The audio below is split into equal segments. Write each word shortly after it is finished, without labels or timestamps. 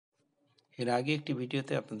এর আগে একটি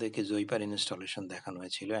ভিডিওতে আপনাদেরকে জৈপার ইনস্টলেশন দেখানো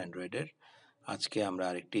হয়েছিল অ্যান্ড্রয়েডের। আজকে আমরা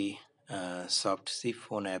আরেকটি সফট সিপ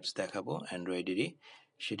ফোন অ্যাপস দেখাবো অ্যান্ড্রয়েডেরই।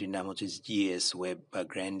 সেটির নাম হচ্ছে জিএস ওয়েব বা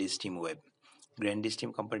grand steam web. Grand steam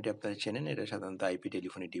কোম্পানিটি আপনারা চেনেন, এটা সাধারণত আইপি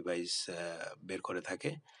টেলিফোনি ডিভাইস বের করে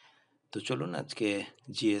থাকে। তো চলুন আজকে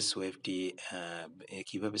জিএস ওয়েবটি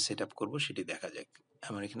কীভাবে সেট আপ করবো সেটি দেখা যাক।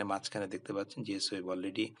 আমার এখানে মাঝখানে দেখতে পাচ্ছেন জিএস ওয়েব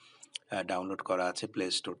অলরেডি ডাউনলোড করা আছে প্লে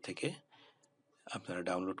স্টোর থেকে। আপনারা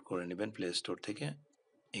ডাউনলোড করে নেবেন প্লে স্টোর থেকে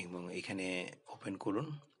এবং এখানে ওপেন করুন।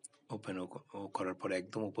 ওপেন করার পর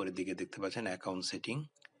একদম উপরের দিকে দেখতে পাচ্ছেন অ্যাকাউন্ট সেটিং।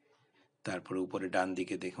 তারপরে উপরে ডান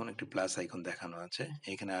দিকে দেখুন একটি প্লাস আইকন দেখানো আছে।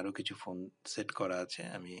 এখানে আরও কিছু ফোন সেট করা আছে,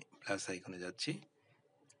 আমি প্লাস আইকনে যাচ্ছি।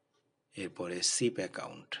 এরপরে সিপ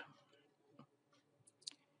অ্যাকাউন্ট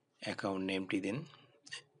নেমটি দিন,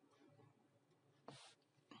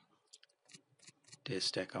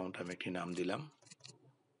 টেস্ট অ্যাকাউন্ট আমি একটি নাম দিলাম।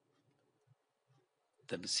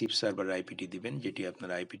 তারপর সিপ সার্ভার আইপিটি দিবেন, যেটি আপনার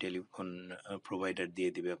আইপি টেলিফোন প্রোভাইডার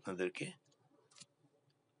দিয়ে দিবে আপনাদেরকে।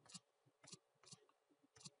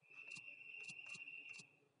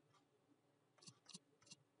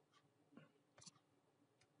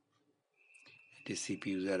 এটি সিপ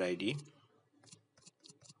ইউজার আইডি,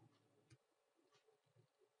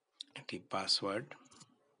 একটি পাসওয়ার্ড,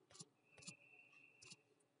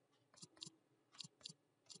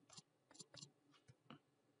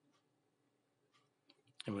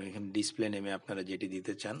 এবং এখানে ডিসপ্লে নেমে আপনারা যেটি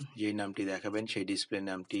দিতে চান, যেই নামটি দেখাবেন সেই ডিসপ্লে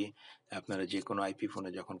নামটি আপনারা যে কোনো আইপি ফোনে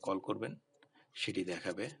যখন কল করবেন সেটি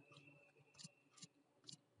দেখাবে,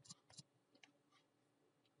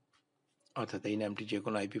 অর্থাৎ এই নামটি যে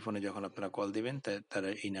কোনো আইপি ফোনে যখন আপনারা কল দিবেন তারা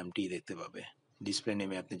এই নামটিই দেখতে পাবে। ডিসপ্লে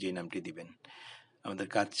নেমে আপনি যে নামটি দিবেন। আমাদের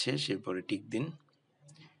কাজ শেষ, এরপরে টিক দিন।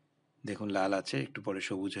 দেখুন লাল আছে, একটু পরে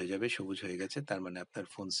সবুজ হয়ে যাবে। সবুজ হয়ে গেছে, তার মানে আপনার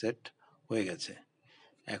ফোন সেট হয়ে গেছে।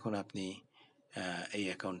 এখন আপনি এই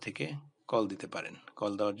অ্যাকাউন্ট থেকে কল দিতে পারেন।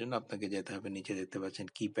 কল দেওয়ার জন্য আপনাকে যেতে হবে, নিচে দেখতে পাচ্ছেন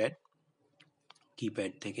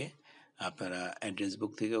কিপ্যাড থেকে আপনারা অ্যাড্রেস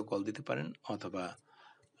বুক থেকেও কল দিতে পারেন, অথবা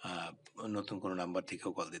নতুন কোনো নাম্বার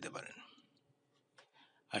থেকেও কল দিতে পারেন।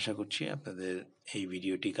 আশা করছি আপনাদের এই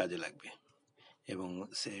ভিডিওটি কাজে লাগবে এবং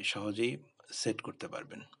সহজেই সেট করতে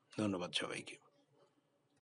পারবেন। ধন্যবাদ সবাইকে।